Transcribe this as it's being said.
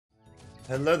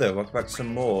Hello there, welcome back to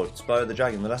some more Spyro the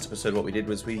Dragon. The last episode what we did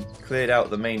was we cleared out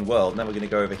the main world. Now we're going to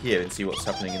go over here and see what's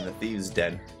happening in the Thieves'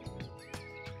 Den.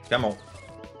 Come on.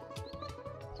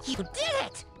 You did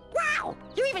it! Wow!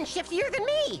 You're even shiftier than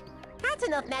me! That's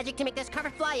enough magic to make this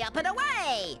carpet fly up and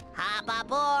away! Hop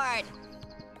aboard!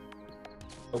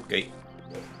 Okay.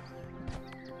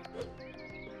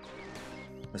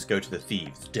 Let's go to the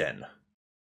Thieves' Den.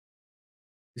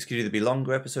 This could either be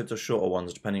longer episodes or shorter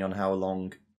ones, depending on how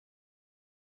long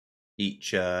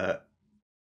each level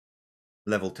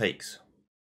takes.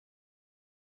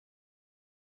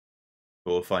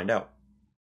 We'll find out.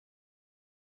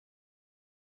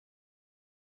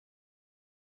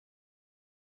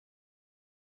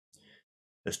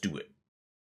 Let's do it.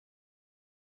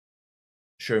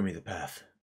 Show me the path.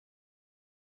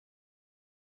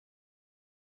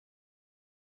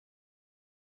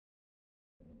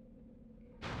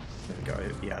 There we go.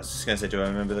 Yeah, I was just going to say, do I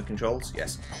remember the controls?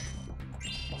 Yes.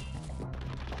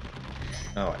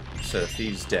 Alright, so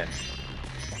Thieves' Den.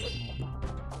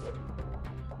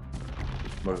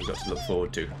 What have we got to look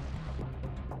forward to?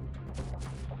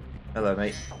 Hello,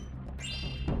 mate.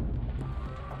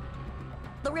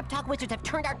 The Riptalk Wizards have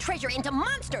turned our treasure into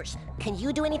monsters! Can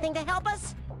you do anything to help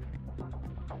us?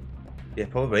 Yeah,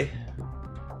 probably.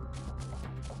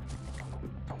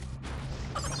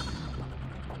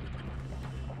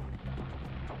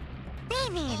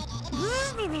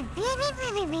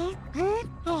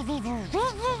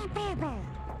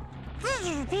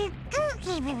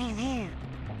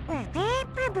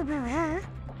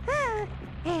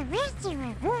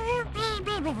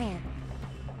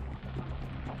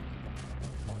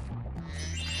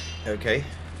 Okay.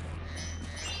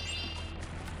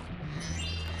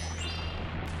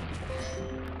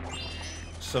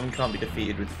 Some can't be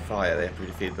defeated with fire, they have to be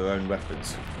defeated with their own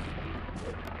weapons.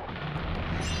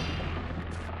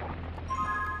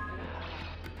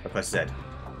 I pressed Z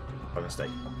by mistake.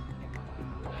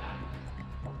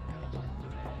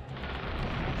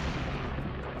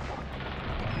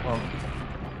 Come on.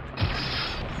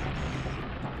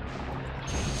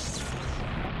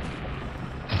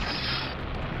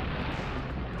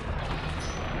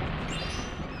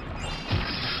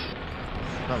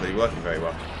 Not really working very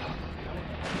well.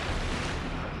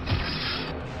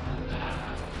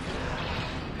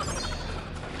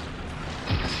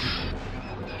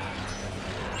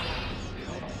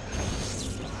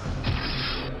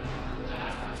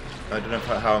 I don't know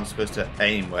how I'm supposed to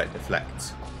aim where it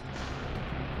deflects.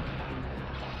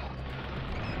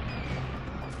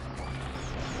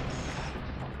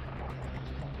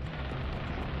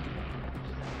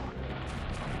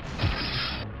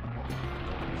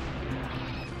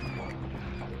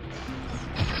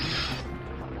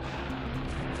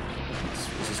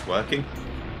 Is this working?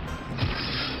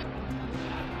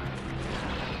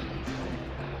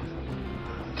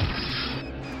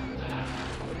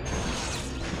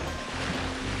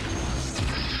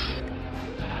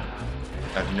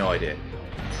 I have no idea.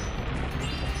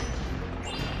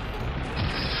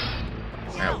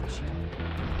 Ouch.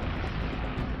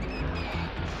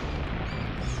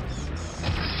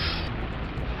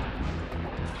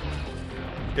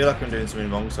 I feel like I'm doing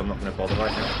something wrong, so I'm not going to bother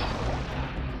right now.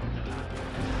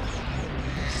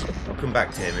 I'll come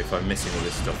back to him if I'm missing all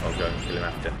this stuff. I'll go and kill him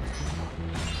after.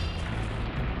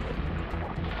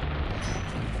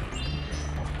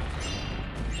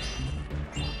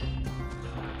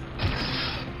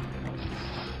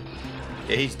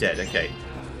 Yeah, he's dead, okay.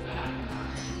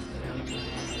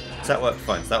 So that worked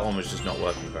fine, so that one was just not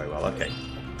working very well, okay.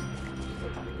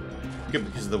 Good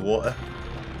because of the water.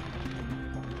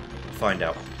 Find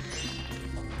out.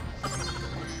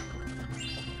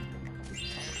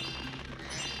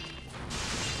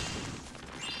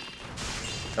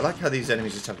 I like how these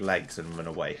enemies just have legs and run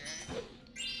away.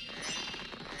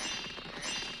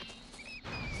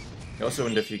 I also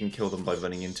wonder if you can kill them by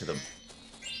running into them.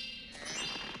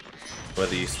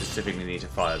 Whether you specifically need to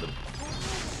fire them.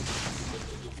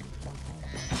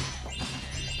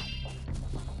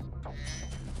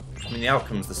 I mean, the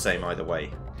outcome's the same either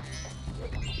way.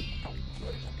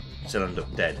 Still end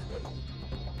up dead.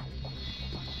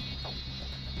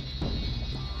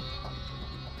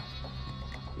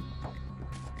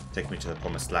 Take me to the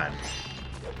promised land.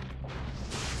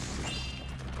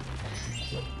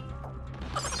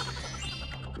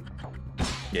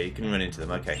 Yeah, you can run into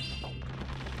them, okay.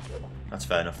 That's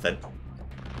fair enough then.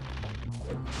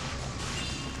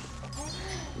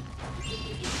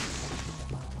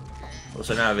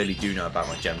 Also now I really do know about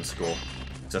my gem score.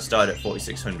 Because I started at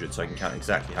 4600 so I can count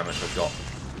exactly how much I've got.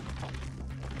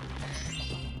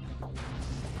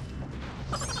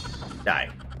 Die.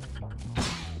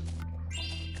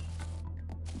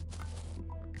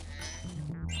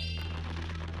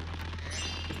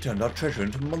 turned our treasure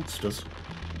into monsters.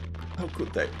 How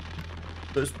could they?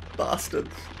 Those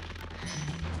bastards.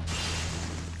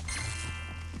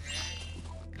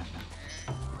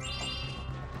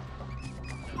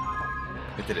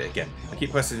 I did it again. I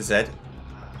keep pressing Z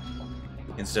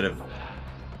instead of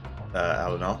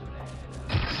L and R.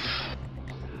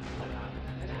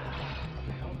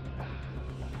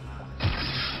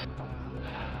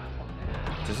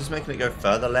 Is this making it go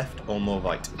further left or more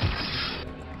right?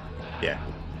 Yeah.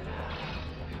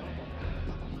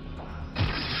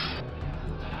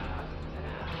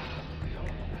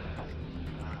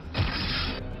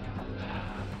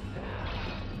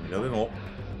 A little bit more.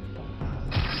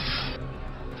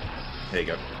 There you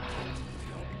go.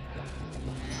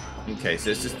 Okay, so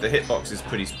it's just the hitbox is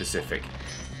pretty specific.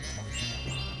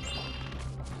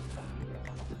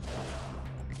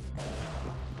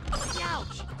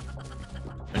 Ouch!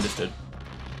 Understood.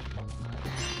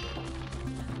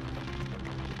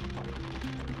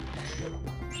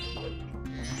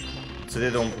 So the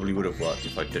other one probably would have worked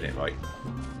if I'd done it right.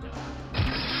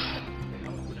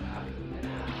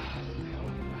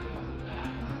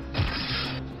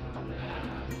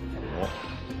 More.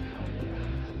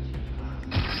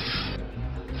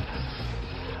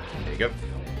 There you go.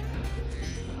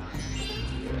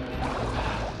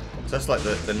 So that's like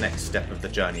the next step of the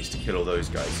journey is to kill all those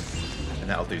guys. And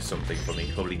that'll do something for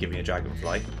me, probably give me a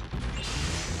dragonfly.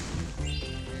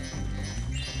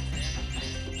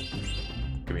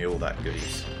 Give me all that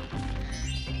goodies.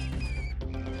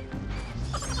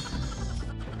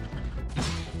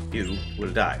 You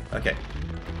will die. Okay.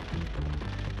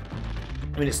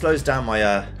 I mean, it slows down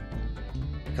my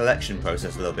collection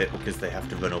process a little bit because they have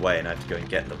to run away and I have to go and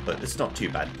get them, but it's not too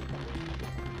bad.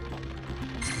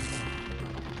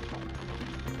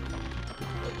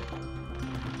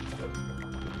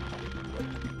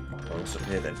 What's up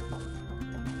here then?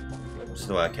 This is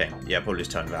the way I came. Yeah, probably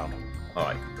just turned around.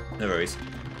 Alright, no worries.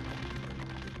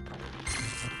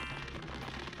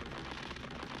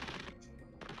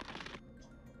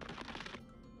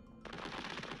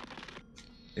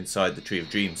 Inside the Tree of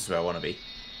Dreams is where I want to be.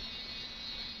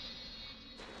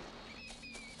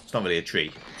 It's not really a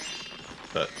tree,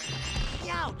 but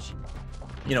Ouch!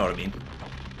 you know what I mean.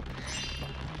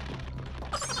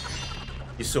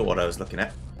 You saw what I was looking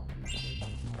at.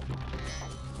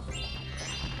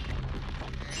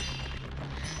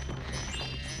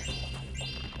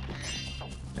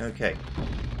 Okay.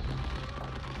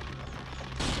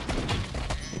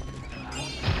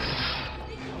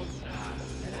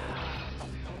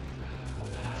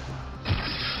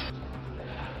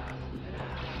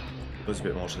 It was a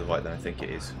bit more to the right than I think it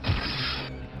is.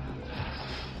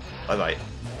 Bye bye.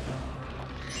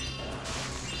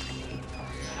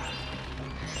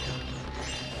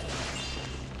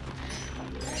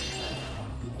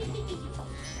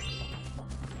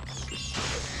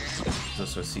 There's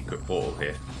also a secret portal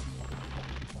here.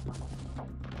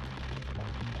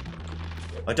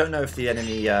 I don't know if the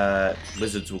enemy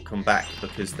lizards will come back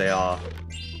because they are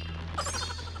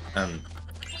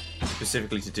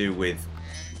specifically to do with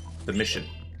the mission.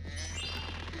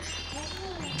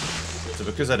 So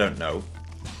because I don't know,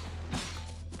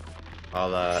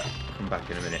 I'll come back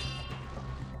in a minute.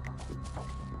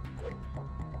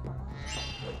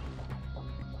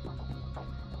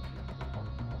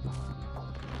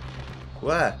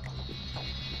 Where?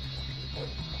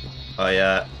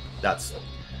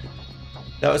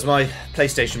 That was my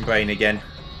PlayStation brain again.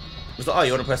 It was like, oh,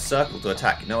 you want to press circle to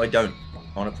attack? No, I don't.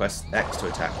 I want to press X to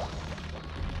attack.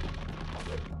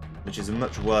 Which is a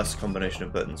much worse combination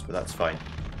of buttons, but that's fine.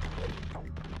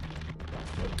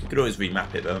 You could always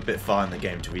remap it, but I'm a bit far in the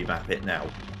game to remap it now.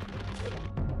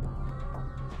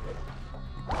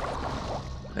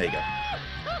 There you go.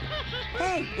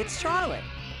 Hey, it's Charlotte.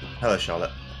 Hello,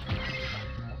 Charlotte.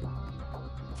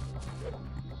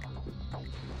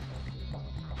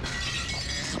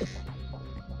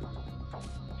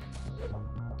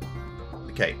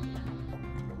 Okay.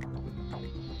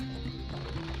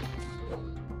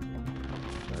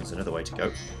 There's another way to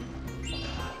go.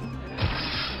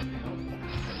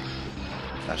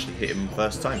 Actually hit him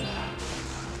first time.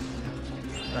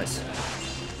 Nice.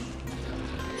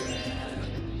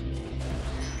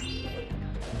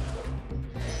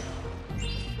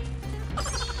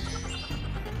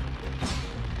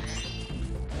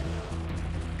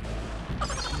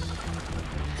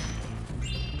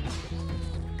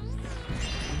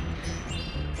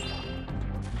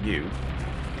 You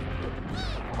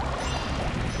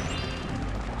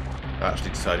are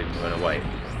actually deciding to run away.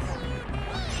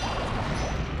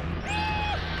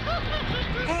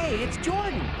 Hey, it's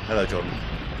Jordan. Hello, Jordan.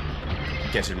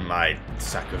 Get in my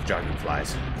sack of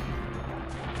dragonflies.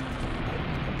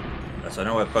 So I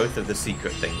know where both of the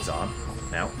secret things are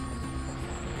now.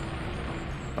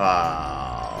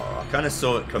 Ah, I kind of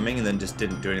saw it coming and then just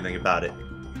didn't do anything about it.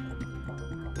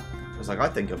 I was like, I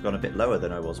think I've gone a bit lower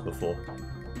than I was before.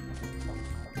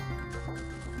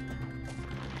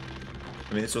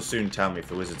 I mean, this will soon tell me if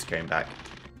the wizards came back.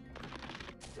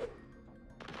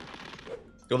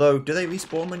 Although, do they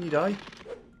respawn when you die?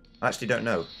 I actually don't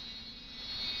know.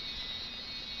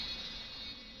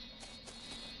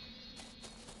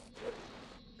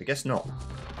 I guess not.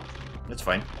 That's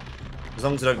fine. As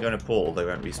long as they don't go in a portal, they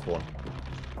won't respawn.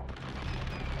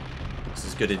 This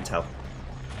is good intel.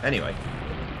 Anyway,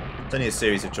 it's only a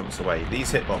series of jumps away.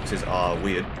 These hitboxes are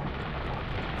weird.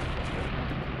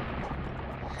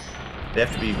 They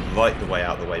have to be right the way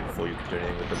out of the way before you can do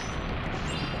anything with them.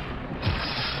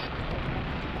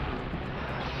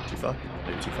 Too far?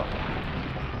 Maybe too far.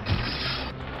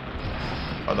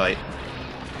 Bye-bye.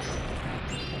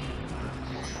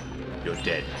 You're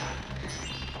dead.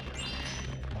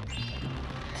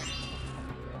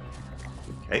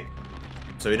 Okay.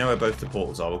 So we know where both the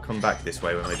portals are. We'll come back this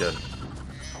way when we're done.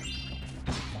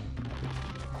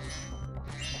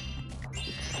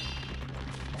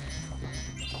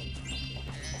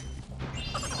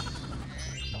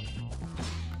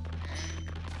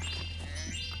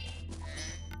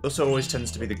 Also always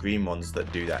tends to be the green ones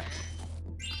that do that.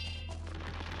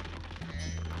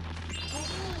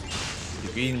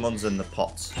 The green ones and the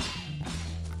pots.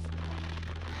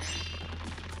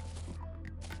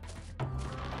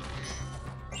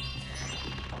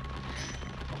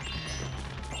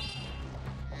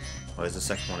 Oh, there's a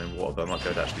second one in water, but I might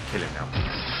go to actually kill him now.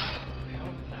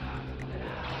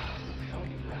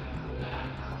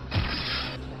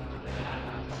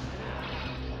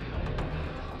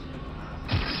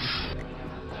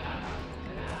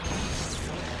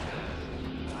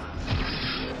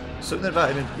 Something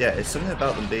about him, yeah, it's something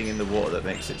about them being in the water that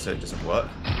makes it so it doesn't work.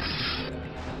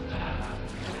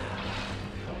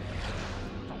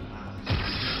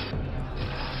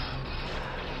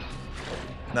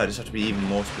 No, I just have to be even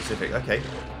more specific. Okay.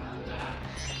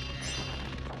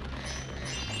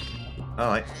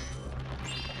 Alright.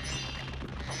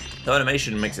 The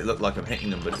animation makes it look like I'm hitting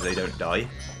them, but they don't die.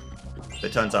 But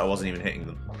it turns out I wasn't even hitting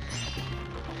them.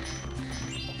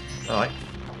 Alright.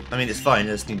 I mean, it's fine, I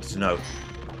just needed to know.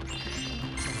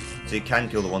 So you can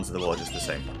kill the ones in the water just the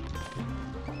same.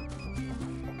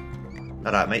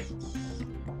 Alright, mate.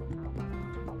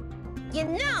 You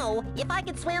know, if I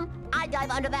could swim, I'd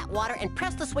dive under that water and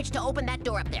press the switch to open that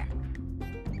door up there.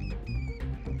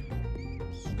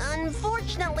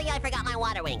 Unfortunately, I forgot my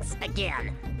water wings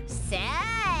again.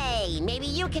 Say, maybe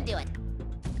you can do it.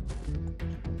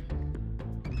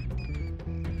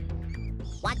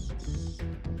 What?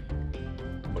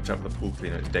 Watch out for the pool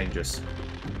cleaner, it's dangerous.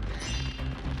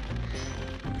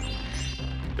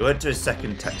 It went to a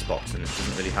second text box and it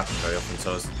doesn't really happen very often,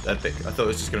 so I thought it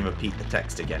was just going to repeat the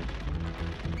text again.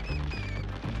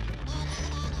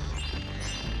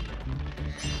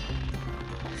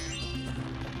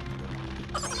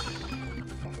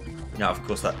 Now, of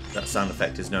course, that sound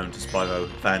effect is known to Spyro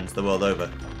fans the world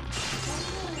over.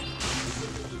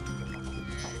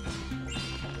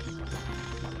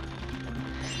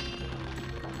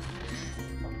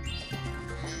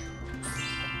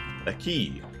 A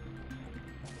key.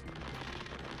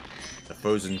 A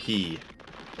frozen key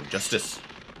of justice.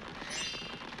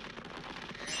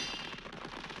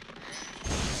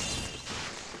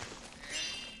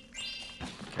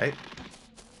 Okay.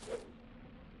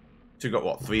 So we've got,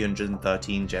 what,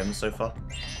 313 gems so far?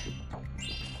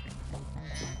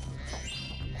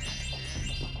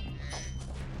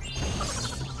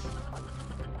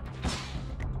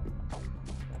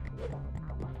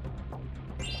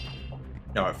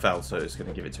 No, it fell, so it's going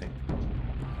to give it to me.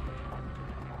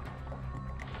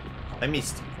 I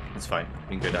missed. It's fine.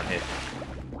 We can go down here.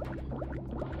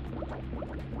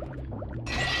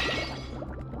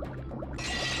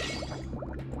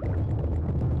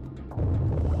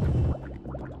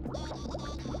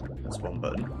 That's one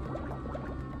button.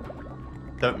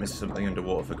 Don't miss something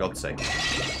underwater, for God's sake.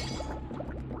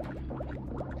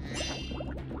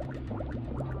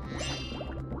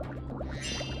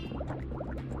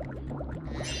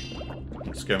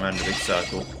 Just go around the big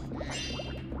circle.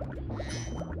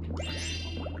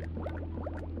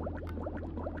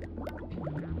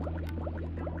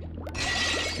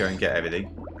 Go and get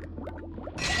everything.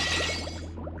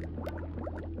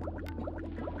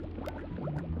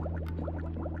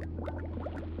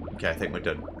 Okay, I think we're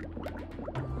done.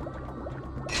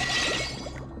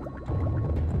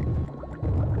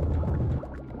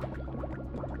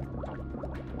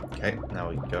 Okay, now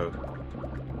we go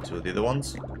to the other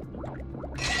ones.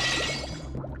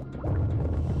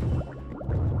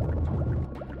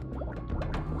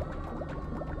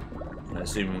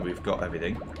 Assuming we've got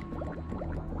everything.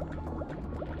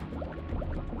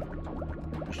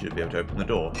 We should be able to open the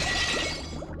door.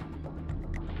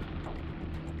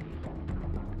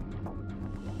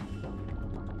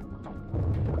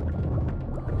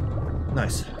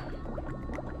 Nice.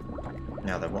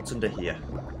 Now then, what's under here?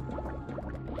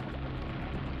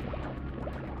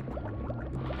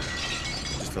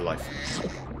 Just a life.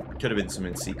 Could have been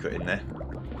something secret in there.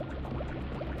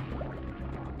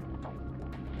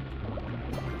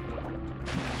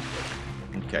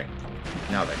 Okay.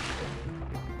 Now then.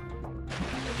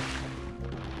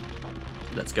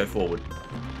 Let's go forward.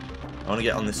 I want to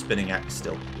get on this spinning axe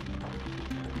still.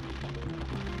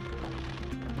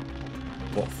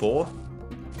 What for?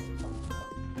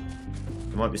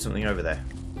 There might be something over there.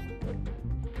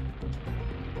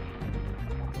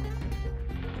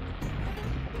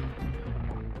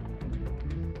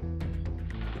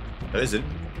 There isn't,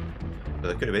 but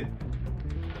there could have been.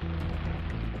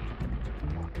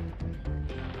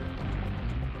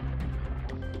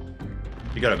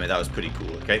 You gotta admit, that was pretty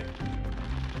cool, okay?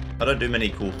 I don't do many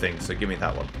cool things, so give me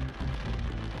that one.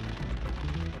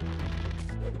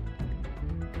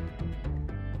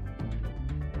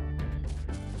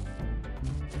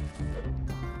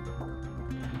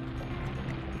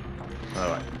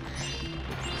 Alright.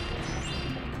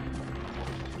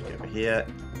 Get over here.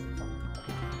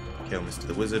 Kill Mr.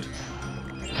 the Wizard.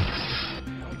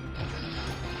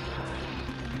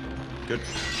 Good.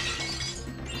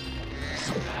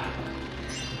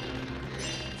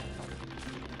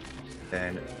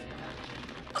 Then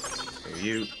go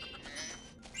you.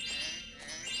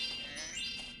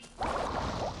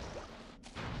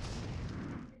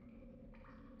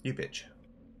 You bitch.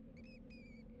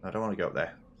 I don't want to go up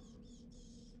there.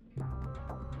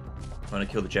 I want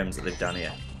to kill the gems that live down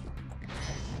here.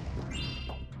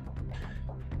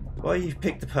 Well, you've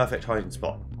picked the perfect hiding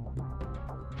spot.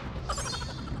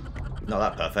 Not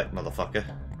that perfect, motherfucker.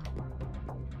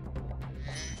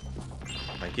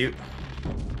 Thank you.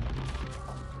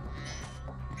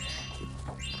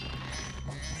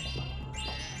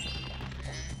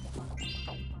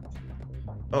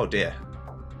 Oh dear.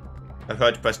 I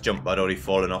tried to press jump, but I'd already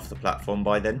fallen off the platform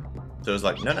by then. So I was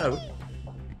like, no, no.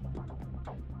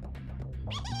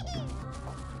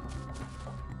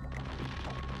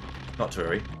 Not to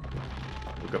worry.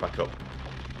 We'll go back up.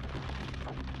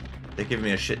 They've given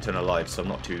me a shit ton of lives, so I'm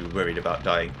not too worried about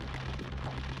dying.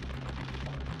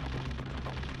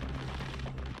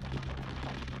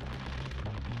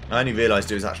 I only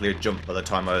realised it was actually a jump by the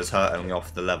time I was hurtling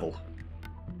off the level.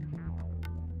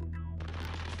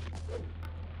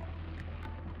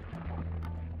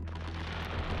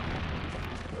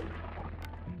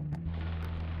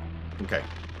 Okay.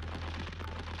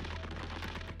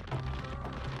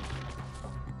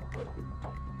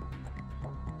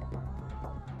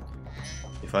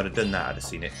 If I'd have done that, I'd have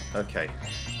seen it. Okay.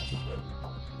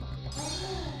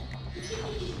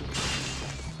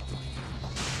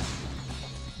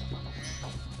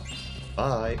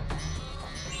 Bye.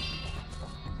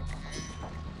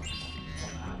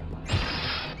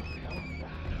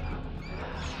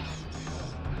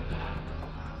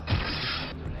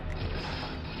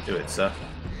 Do it, sir.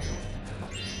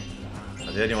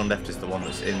 And the only one left is the one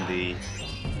that's in the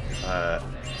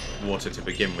water to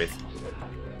begin with.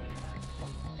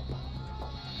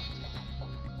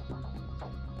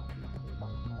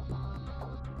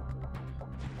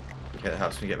 Okay, that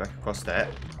helps me get back across there.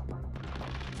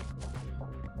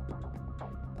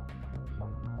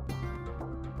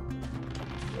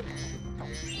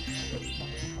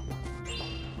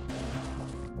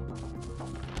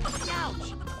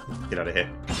 Ouch! Get out of here.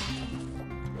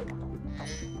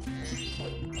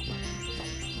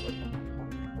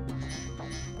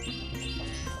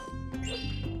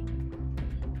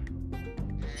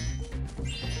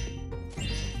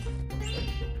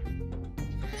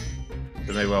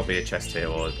 There may well be a chest here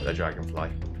or a dragonfly.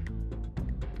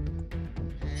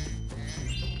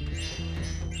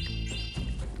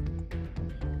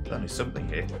 There's only something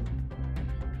here.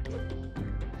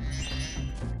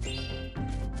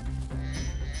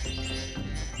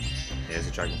 There's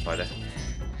a dragonfly there.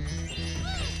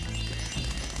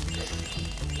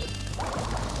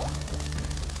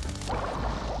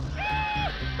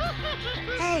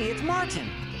 Hey, it's Martin!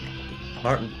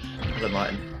 Martin. Hello,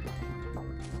 Martin.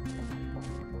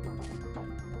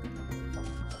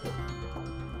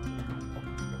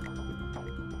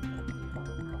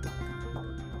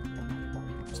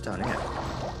 It's down here.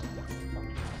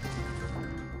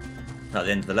 At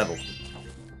the end of the level.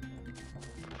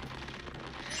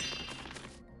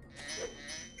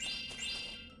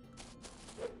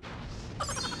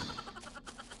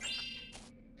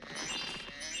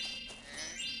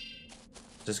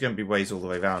 There's going to be ways all the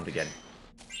way around again,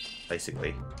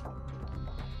 basically.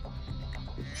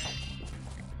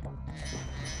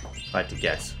 If I had to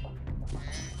guess.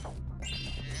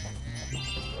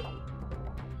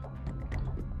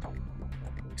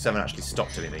 Because I haven't actually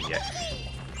stopped anything yet.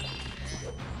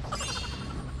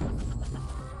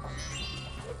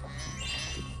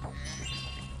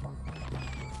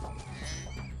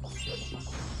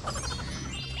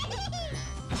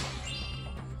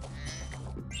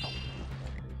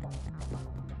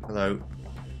 Hello.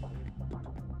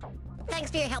 Thanks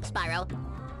for your help, Spyro.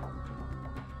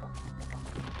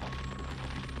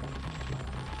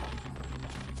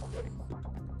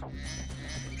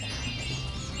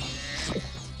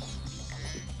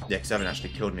 Yeah, because I haven't actually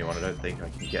killed anyone, I don't think I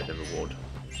can get the reward.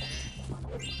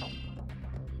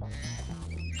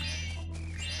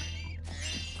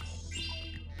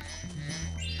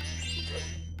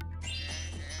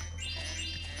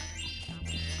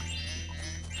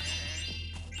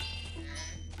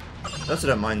 I also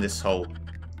don't mind this whole,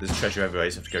 there's treasure everywhere,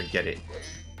 you just have to go and get it.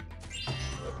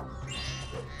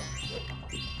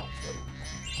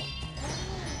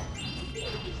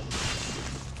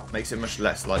 Makes it much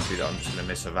less likely that I'm just going to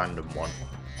miss a random one.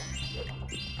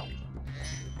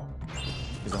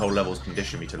 Because the whole level's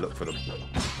conditioned me to look for them.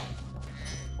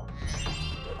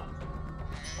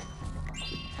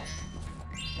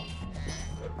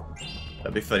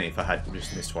 That'd be funny if I had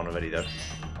just missed one already though.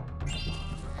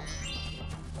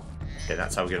 Okay,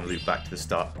 that's how we're going to loop back to the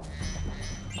start.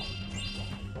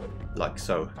 Like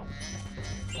so.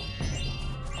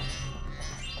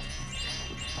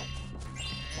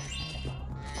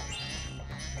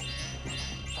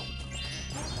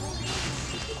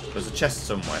 There's a chest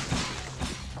somewhere.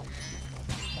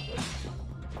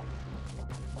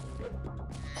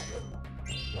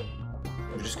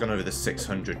 We've just gone over the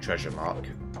 600 treasure mark.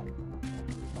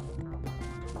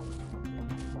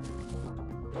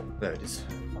 There it is.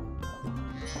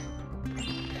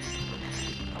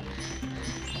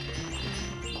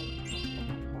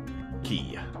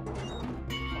 Key.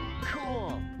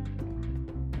 Cool.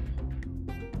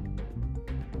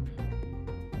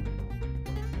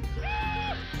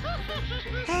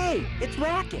 Hey, it's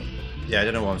Rocket. Yeah, I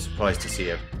don't know why I'm surprised to see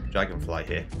a Dragonfly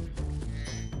here.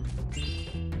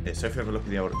 Yeah, so if we have a look at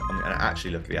the old... I'm going to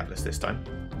actually look at the atlas this time.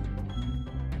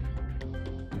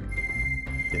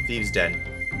 Yeah, Thieves' Den.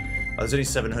 Oh, there's only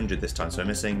 700 this time, so I'm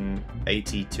missing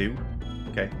 82.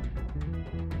 Okay.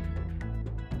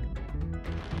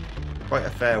 Quite a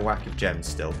fair whack of gems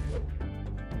still.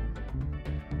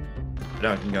 But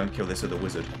now I can go and kill this other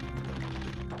wizard.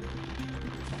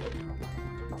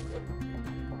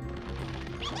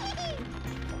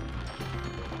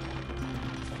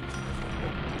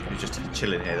 He's just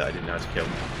chilling here that I didn't know how to kill.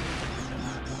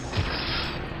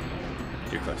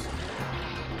 Too close.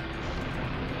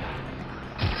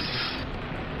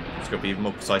 It's got to be even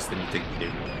more precise than you think you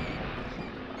do.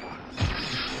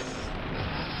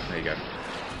 There you go.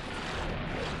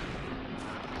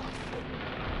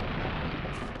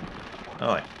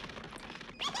 Alright.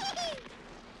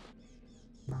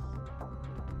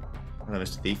 Hello,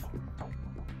 Mr. Thief.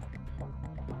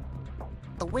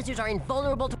 The wizards are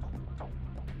invulnerable to...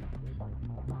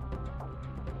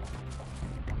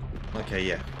 Okay,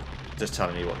 yeah. Just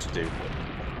telling me what to do.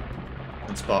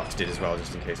 And Sparks did as well,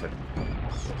 just in case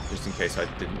I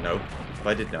didn't know. But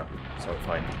I did know, so I'm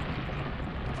fine.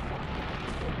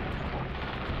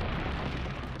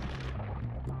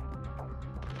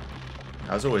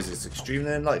 As always, it's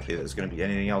extremely unlikely that there's going to be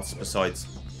anything else besides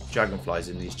dragonflies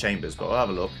in these chambers, but I'll have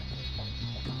a look.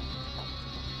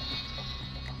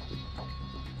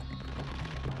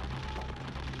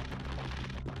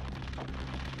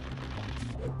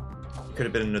 Could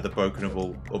have been another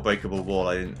brokenable or breakable wall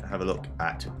I didn't have a look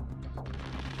at.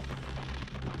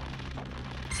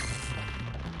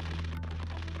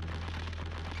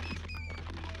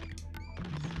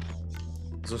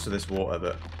 There's also this water,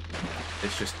 but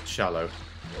it's just shallow.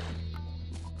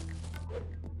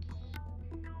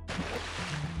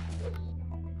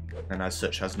 And as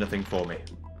such has nothing for me,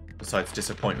 besides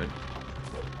disappointment.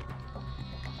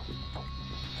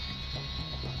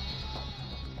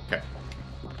 Okay.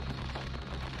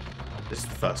 This is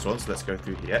the first one, so let's go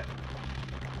through here.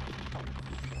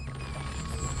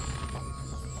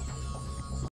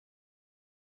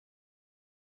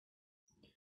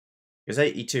 Because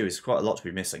 82 is quite a lot to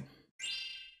be missing.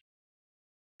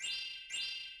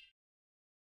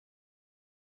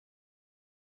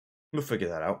 We'll figure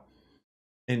that out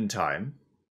in time.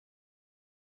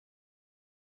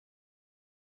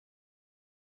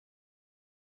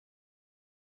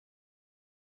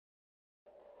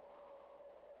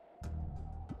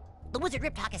 The wizard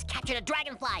Riptalk has captured a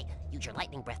dragonfly. Use your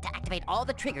lightning breath to activate all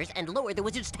the triggers and lower the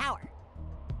wizard's tower.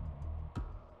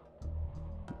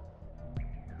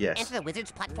 Yes. Enter the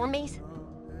wizard's platform maze.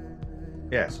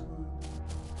 Yes.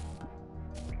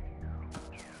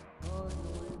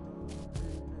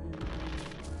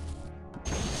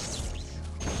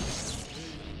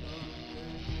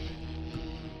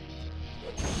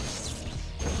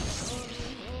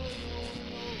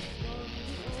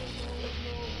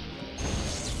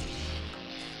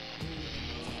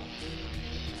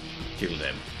 Kill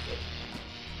them.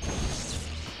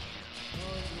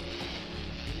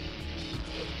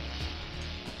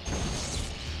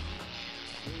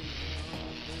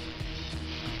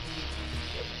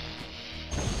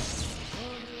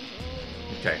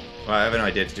 Okay, well, I have an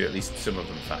idea to do at least some of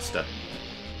them faster.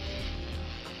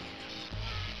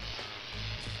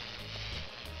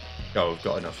 Oh, we've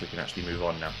got enough, we can actually move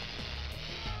on now.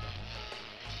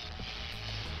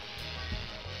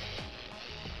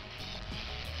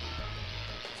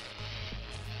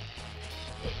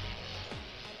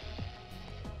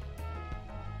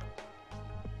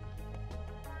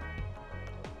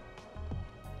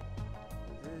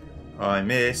 I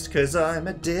missed 'cause I'm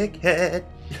a dickhead.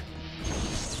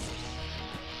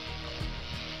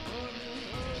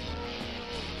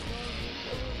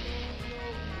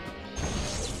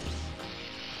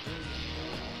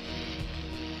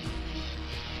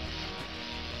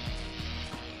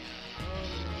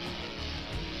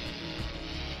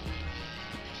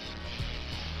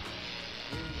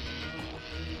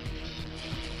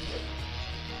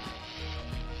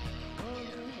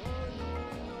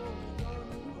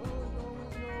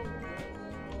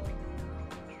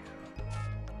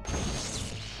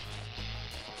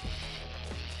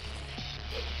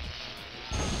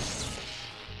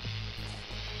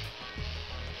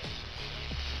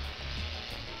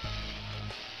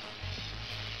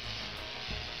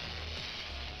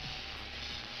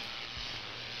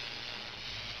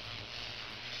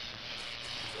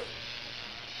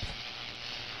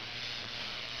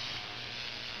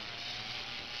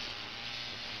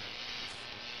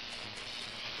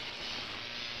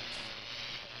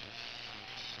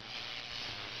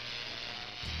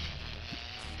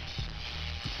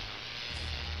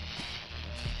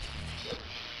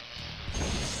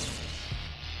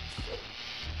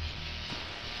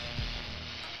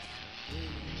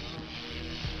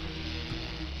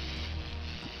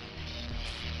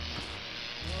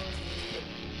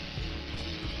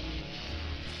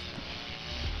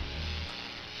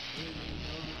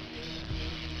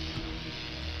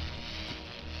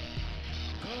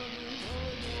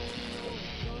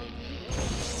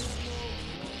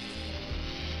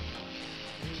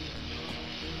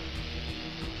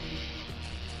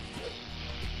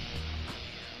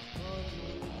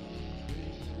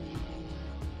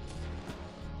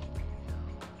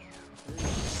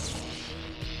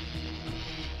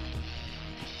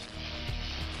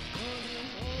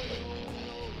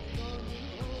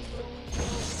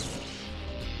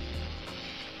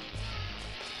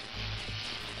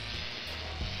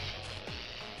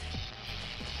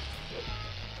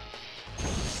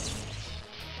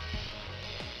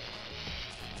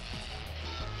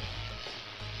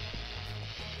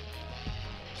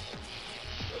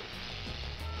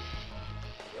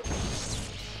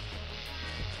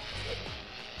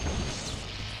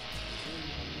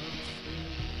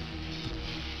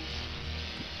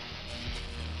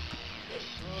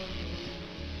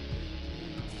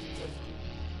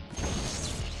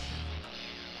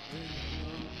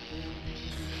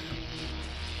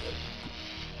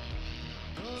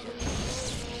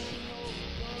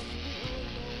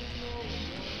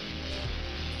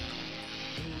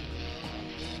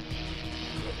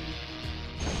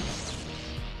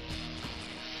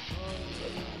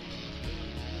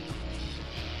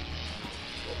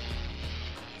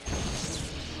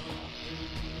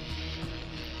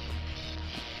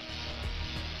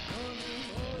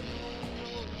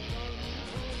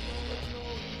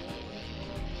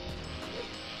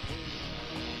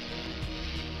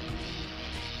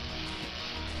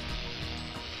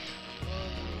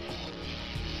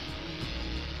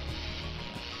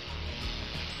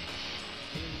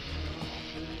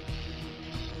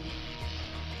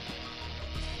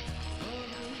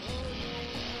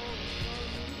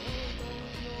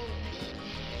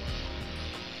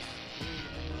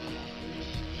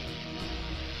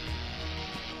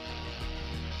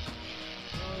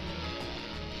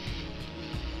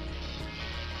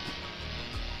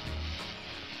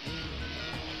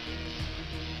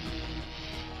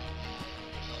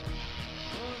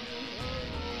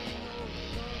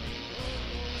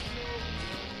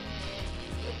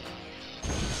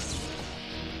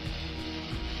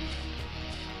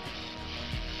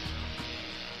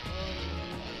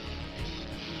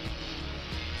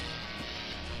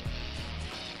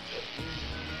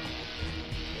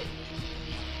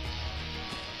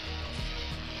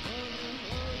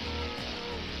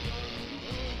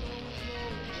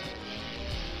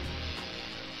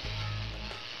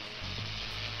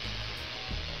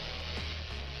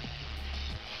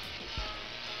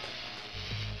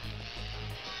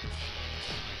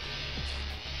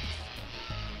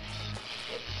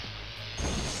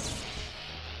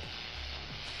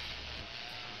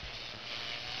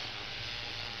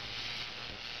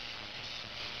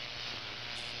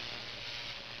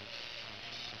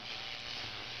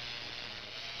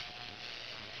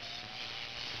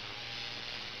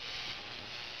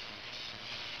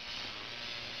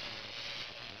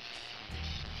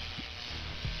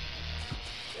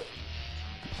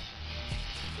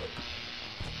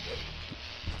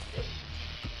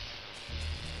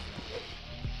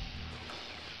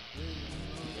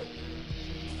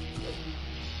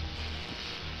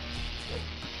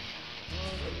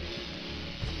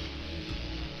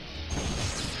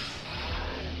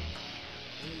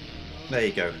 There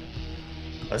you go.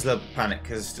 I was a little panicked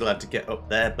because I still had to get up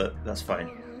there, but that's fine.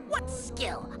 What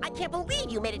skill! I can't believe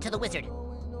you made it to the wizard.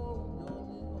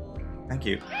 Thank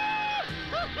you.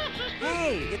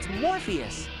 Hey, it's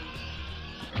Morpheus.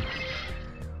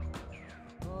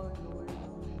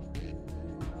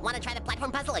 Want to try the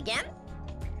platform puzzle again?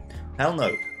 Hell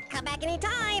no. Come back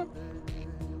anytime.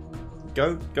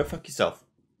 Go fuck yourself.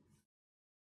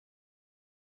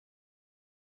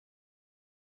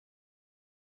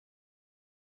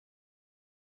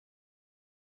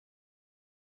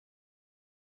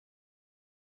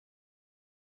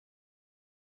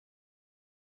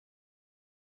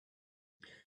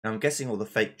 Now I'm guessing all the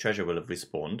fake treasure will have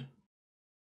respawned,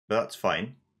 but that's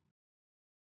fine.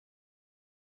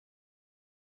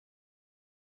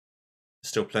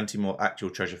 Still plenty more actual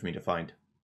treasure for me to find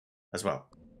as well.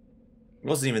 It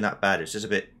wasn't even that bad, it's just a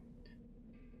bit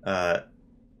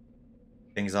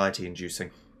anxiety inducing.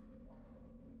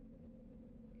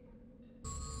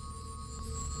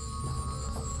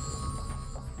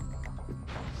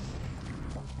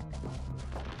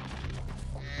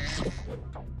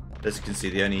 As you can see,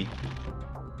 the only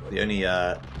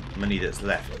money that's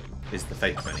left is the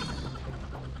fake money.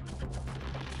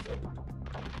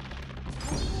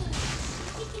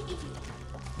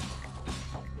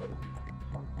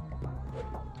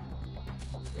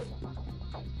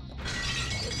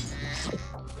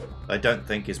 I don't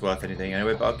think it's worth anything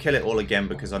anyway, but I'll kill it all again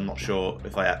because I'm not sure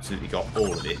if I absolutely got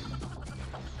all of it.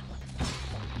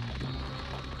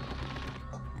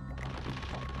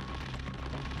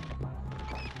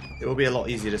 It will be a lot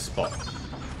easier to spot.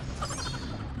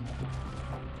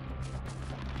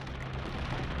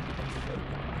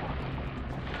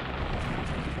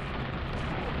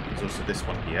 There's also this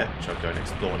one here, which I'll go and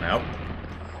explore now.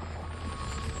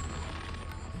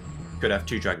 Could have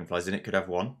 2 dragonflies in it, could have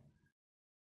 1.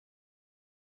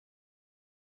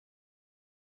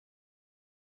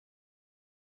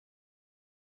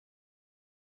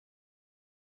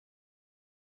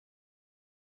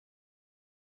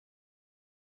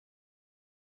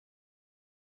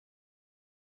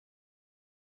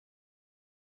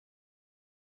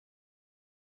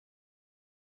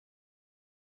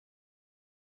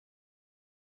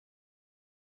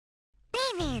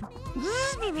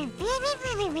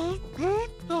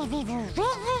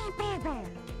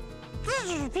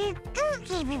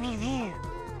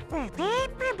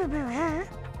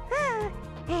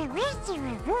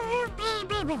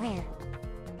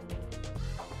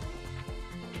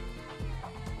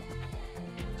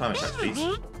 Time attack,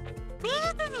 please.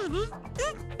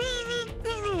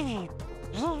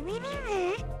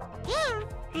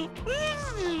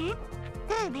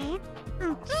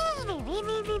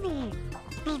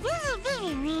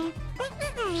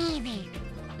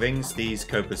 Rings these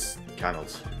Copus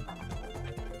canals.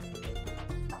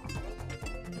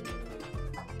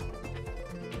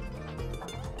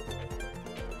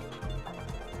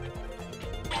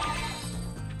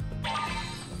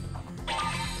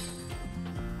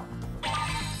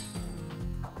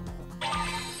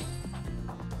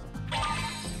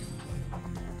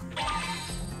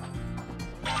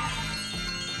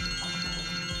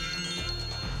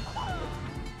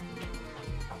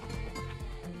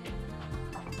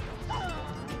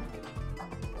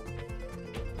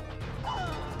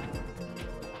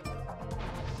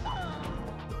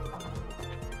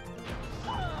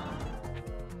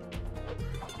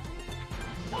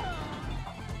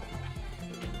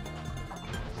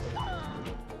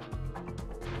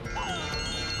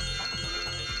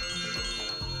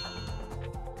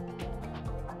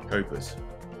 Copers.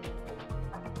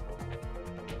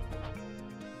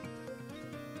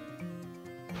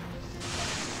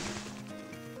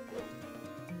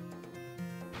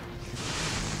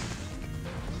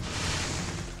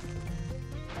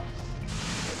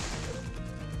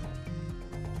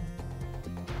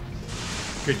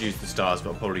 Could use the stars, but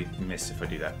I'll probably miss if I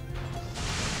do that.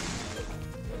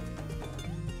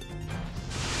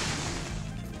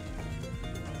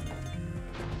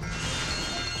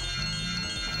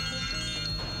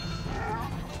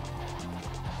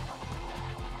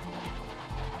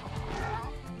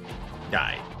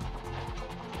 Die.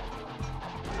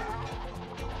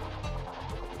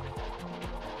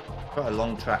 Quite a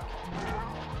long track.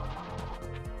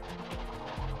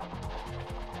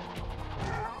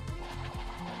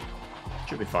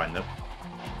 Should be fine though.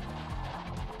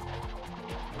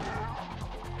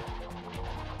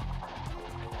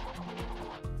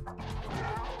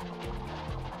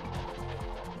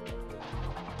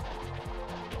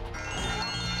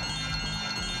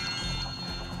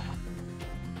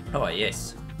 Oh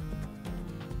yes.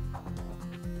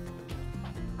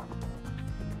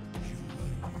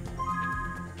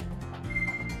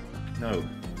 No.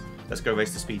 Let's go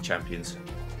race the speed champions.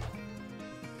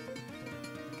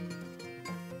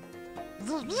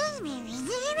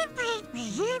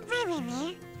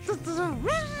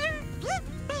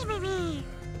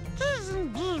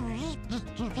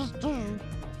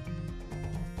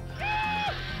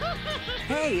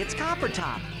 Hey, it's Copper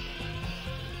Top.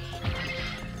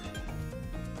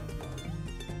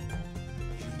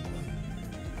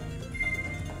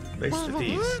 Race the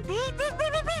thieves.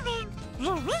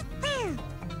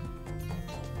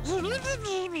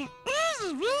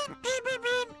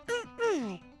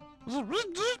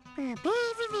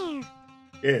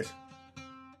 Yes.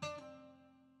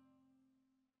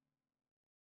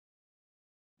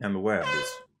 I'm aware of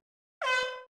this.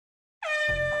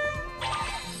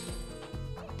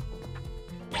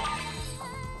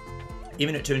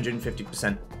 Even at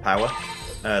 250% power,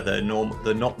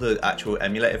 not the actual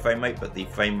emulator frame rate, but the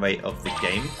frame rate of the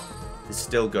game, it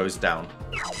still goes down.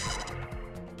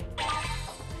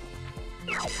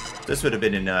 This would have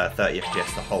been in 30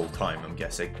 FPS the whole time, I'm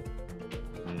guessing.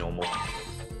 Normal.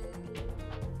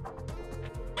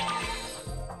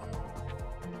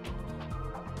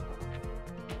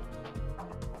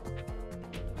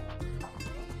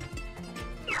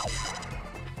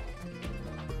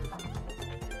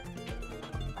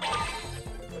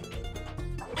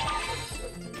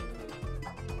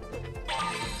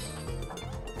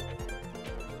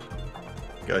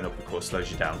 Going up, of course,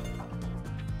 slows you down.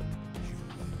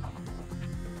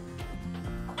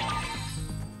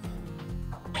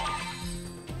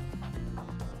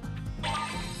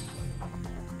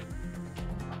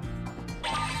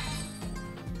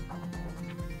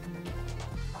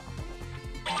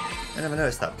 I never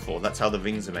noticed that before. That's how the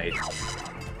rings are made.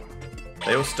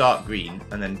 They all start green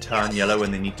and then turn yellow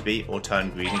when they need to be, or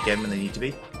turn green again when they need to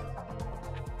be.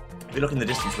 If you look in the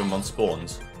distance when one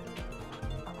spawns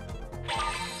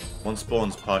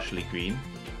partially green.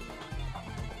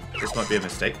 This might be a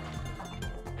mistake.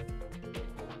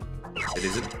 It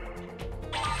isn't.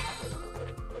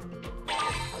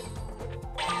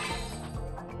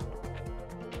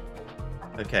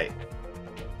 Okay.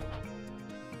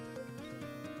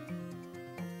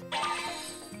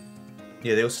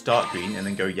 Yeah, they all start green and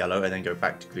then go yellow and then go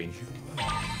back to green.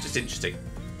 Just interesting.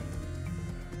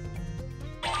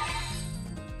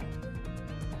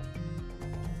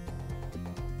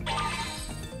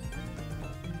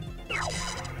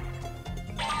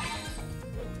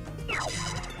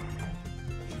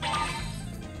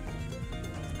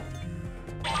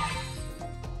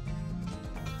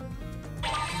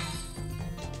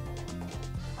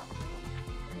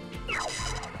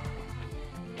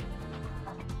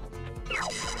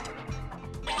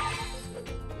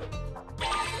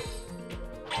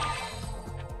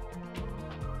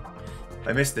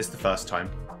 I missed this the first time,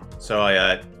 so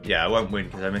yeah, I won't win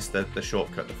because I missed the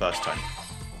shortcut the first time.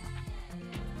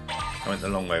 I went the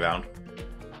long way round.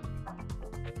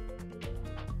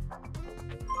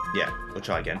 Yeah, we'll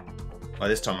try again. Oh,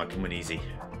 this time I can win easy.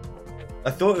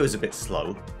 I thought it was a bit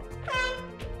slow.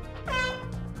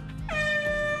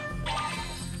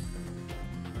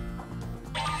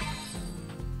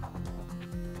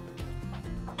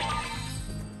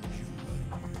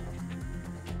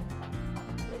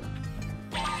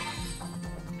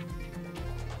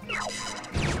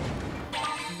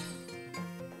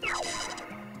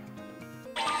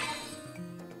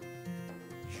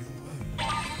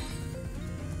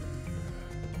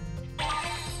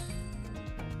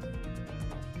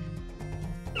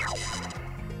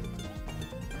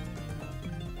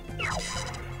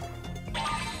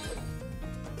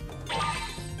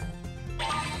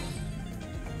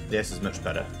 This is much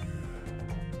better.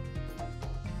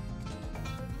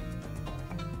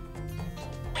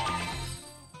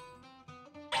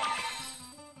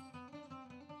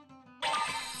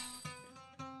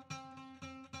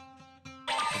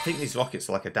 I think these rockets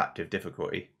are like adaptive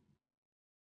difficulty.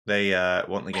 They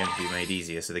want the game to be made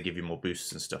easier, so they give you more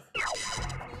boosts and stuff.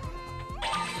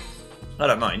 I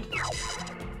don't mind.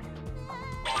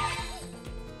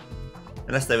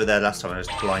 Unless they were there last time, I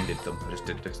just blinded them. I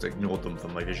just ignored them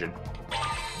from my vision.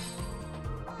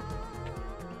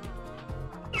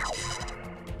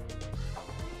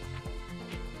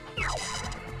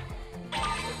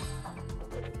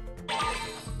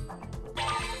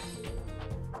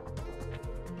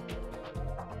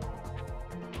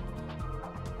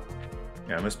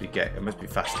 Yeah, I must be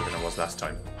faster than I was last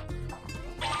time.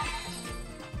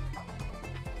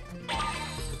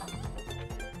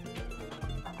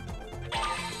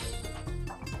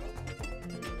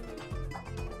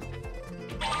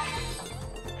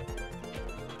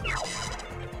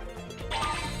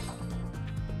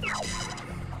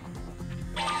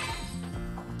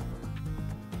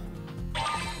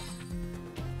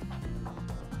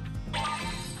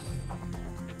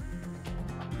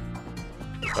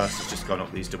 First has just gone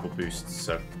up these double boosts,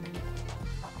 so...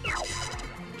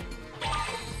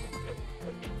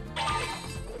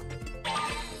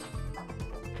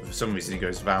 For some reason he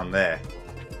goes round there.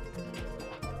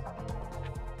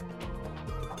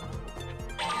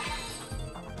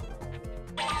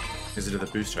 There's another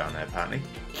boost around there, apparently.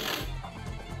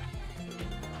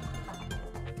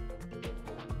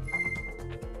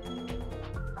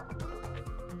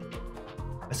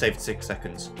 I saved 6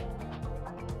 seconds.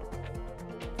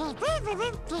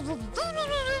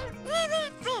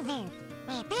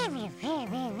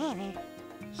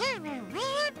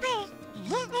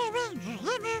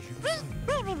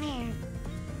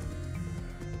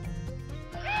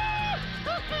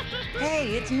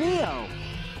 Hey, it's Neo.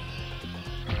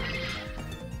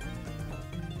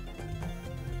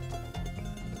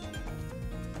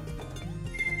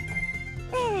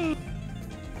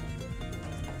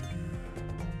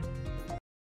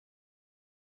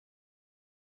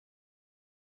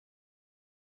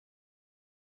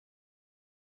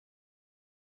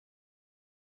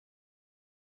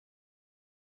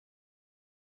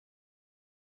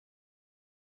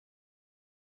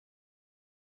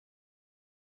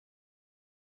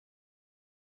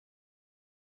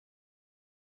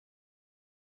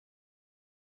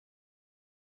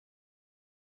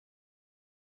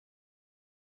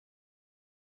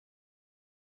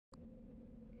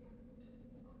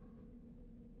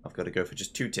 I've got to go for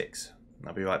just 2 ticks.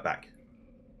 I'll be right back.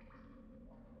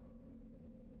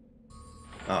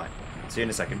 Alright, see you in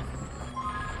a second.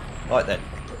 Alright then.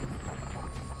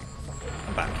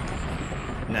 I'm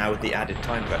back. Now with the added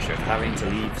time pressure of having to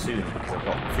leave soon because I've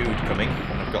got food coming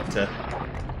and I've got to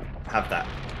have that.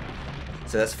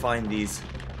 So let's find these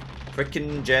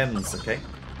frickin' gems, okay?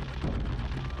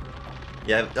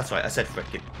 Yeah, that's right, I said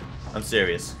frickin'. I'm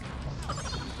serious.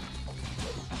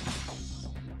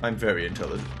 I'm very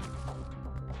intelligent.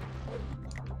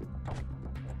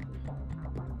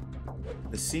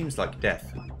 This seems like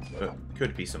death, but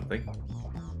could be something.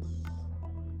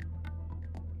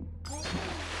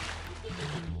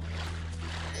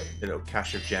 A little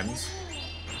cache of gems.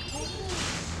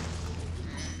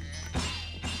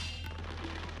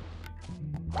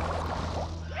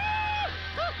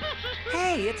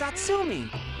 Hey, it's Atsumi.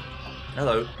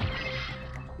 Hello.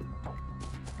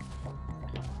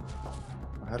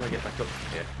 How do I get back up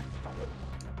from here?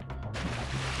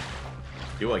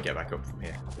 Do I get back up from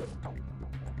here?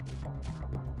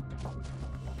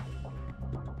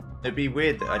 It'd be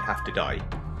weird that I'd have to die.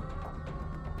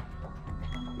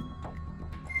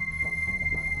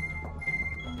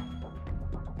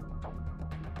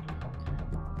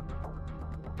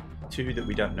 Two that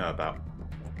we don't know about.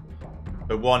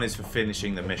 But one is for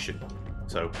finishing the mission.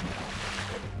 So...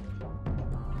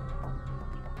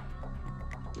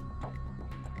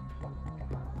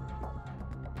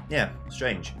 yeah,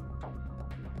 strange.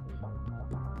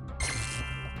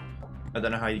 I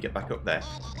don't know how you get back up there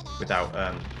without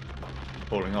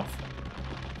falling off.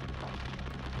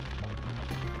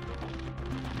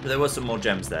 But there was some more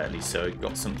gems there at least, so it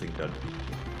got something done.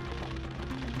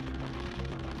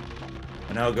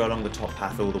 And now I'll go along the top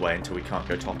path all the way until we can't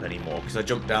go top anymore, because I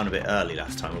jumped down a bit early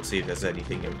last time. We'll see if there's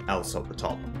anything else up the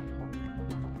top.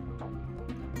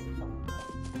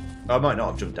 I might not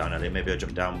have jumped down early, maybe I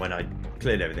jumped down when I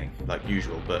cleared everything, like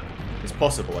usual, but it's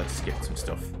possible I skipped some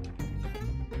stuff.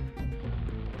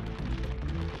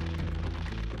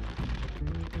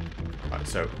 Right,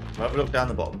 so have a look down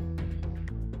the bottom.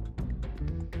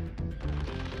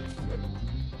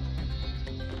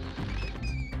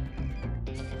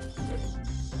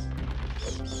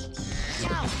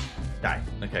 Die.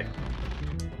 Okay.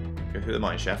 Go through the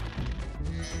mine shaft.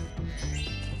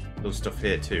 There's stuff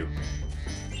here too.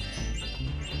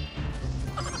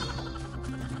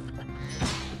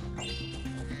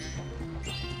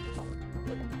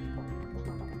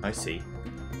 I see.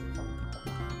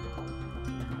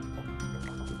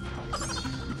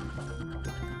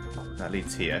 That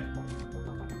leads here.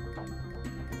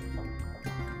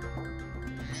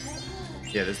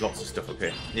 Yeah, there's lots of stuff up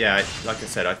here. Yeah, like I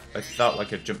said, I felt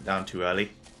like I jumped down too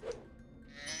early.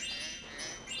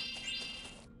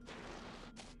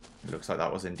 It looks like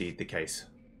that was indeed the case.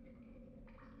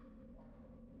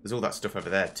 There's all that stuff over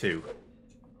there too.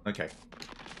 Okay.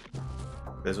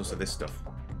 There's also this stuff.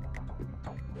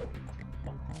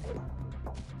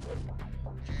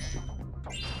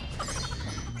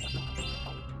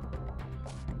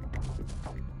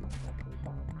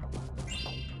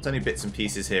 It's only bits and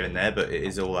pieces here and there, but it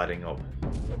is all adding up.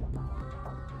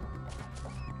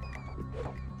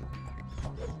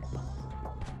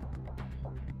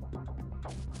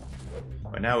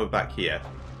 Right, now we're back here.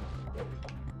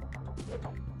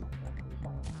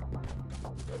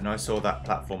 And I saw that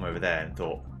platform over there and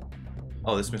thought,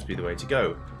 oh, this must be the way to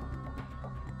go.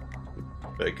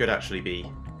 But it could actually be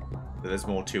that there's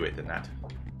more to it than that.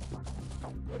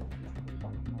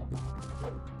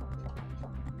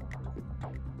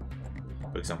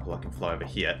 For example, I can fly over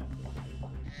here.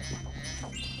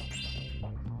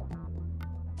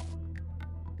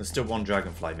 There's still one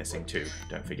dragonfly missing too,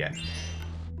 don't forget.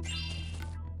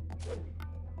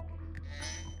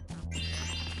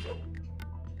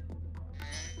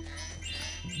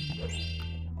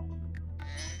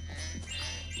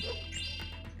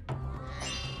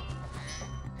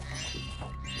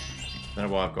 Don't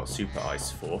know why I've got super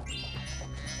ice for.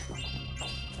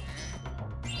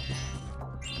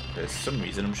 There's some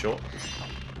reason, I'm sure.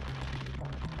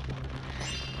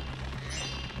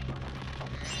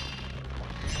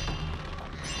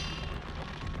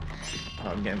 Oh,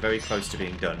 I'm getting very close to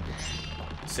being done.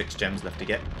 6 gems left to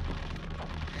get.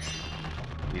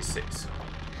 These 6.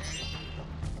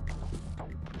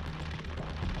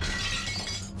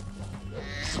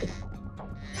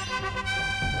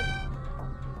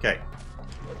 Okay.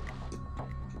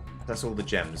 That's all the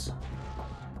gems.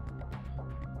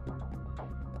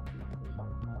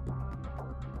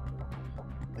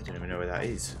 I don't even know where that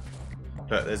is.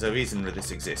 But there's a reason that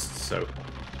this exists, so...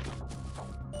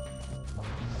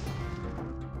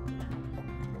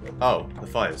 Oh, the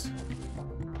fires.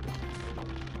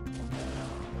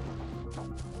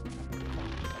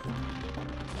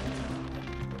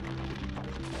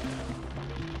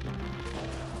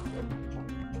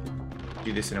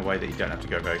 Do this in a way that you don't have to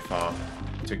go very far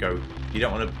to go. You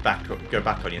don't want to go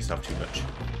back on yourself too much.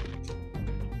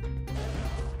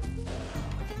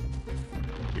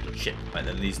 Little shit. And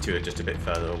then these two are just a bit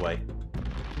further away.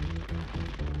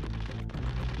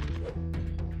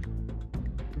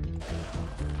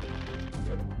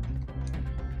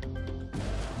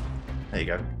 There you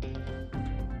go.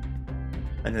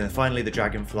 And then finally the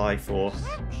dragonfly for...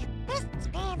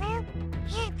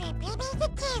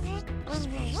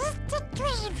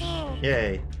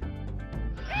 Yay!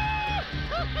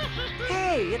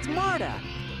 Hey, it's Marta!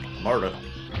 Marta.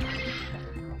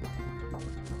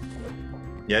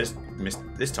 Yeah, I just missed...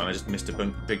 This time I just missed a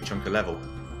big chunk of level.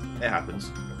 It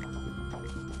happens.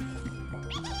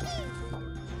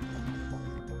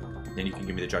 Then you can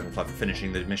give me the dragonfly for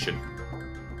finishing the mission.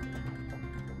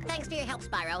 Thanks for your help,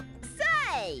 Spyro.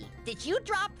 Say, did you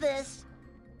drop this?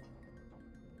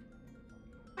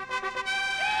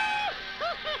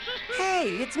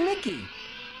 Hey, it's Mickey!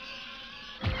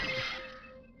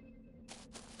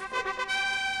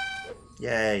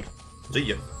 Yay! See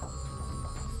ya!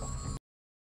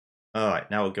 Alright,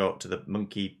 now we'll go up to the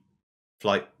monkey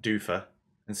flight doofer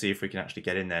and see if we can actually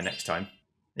get in there next time.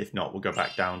 If not, we'll go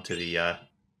back down to the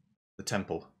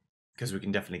temple, because we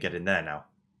can definitely get in there now.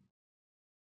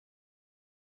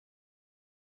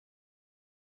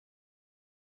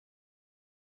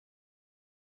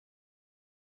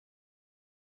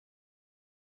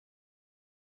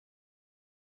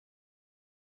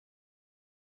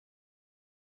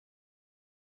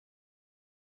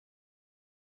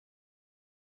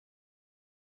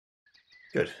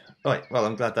 Good. Right, well,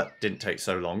 I'm glad that didn't take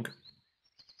so long.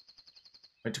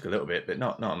 It took a little bit, but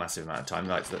not a massive amount of time.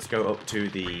 Right, so let's go up to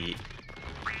the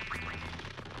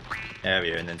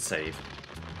area and then save.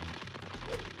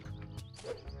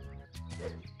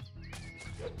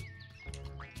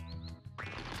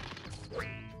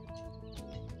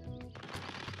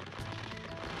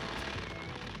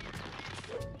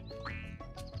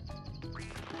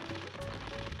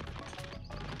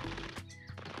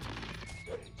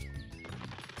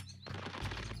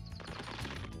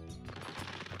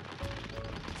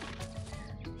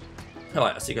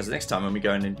 Alright, I'll see you guys next time when we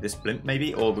go into this blimp,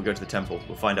 maybe, or we'll go to the temple.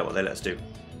 We'll find out what they let us do.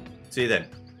 See you then.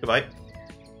 Goodbye.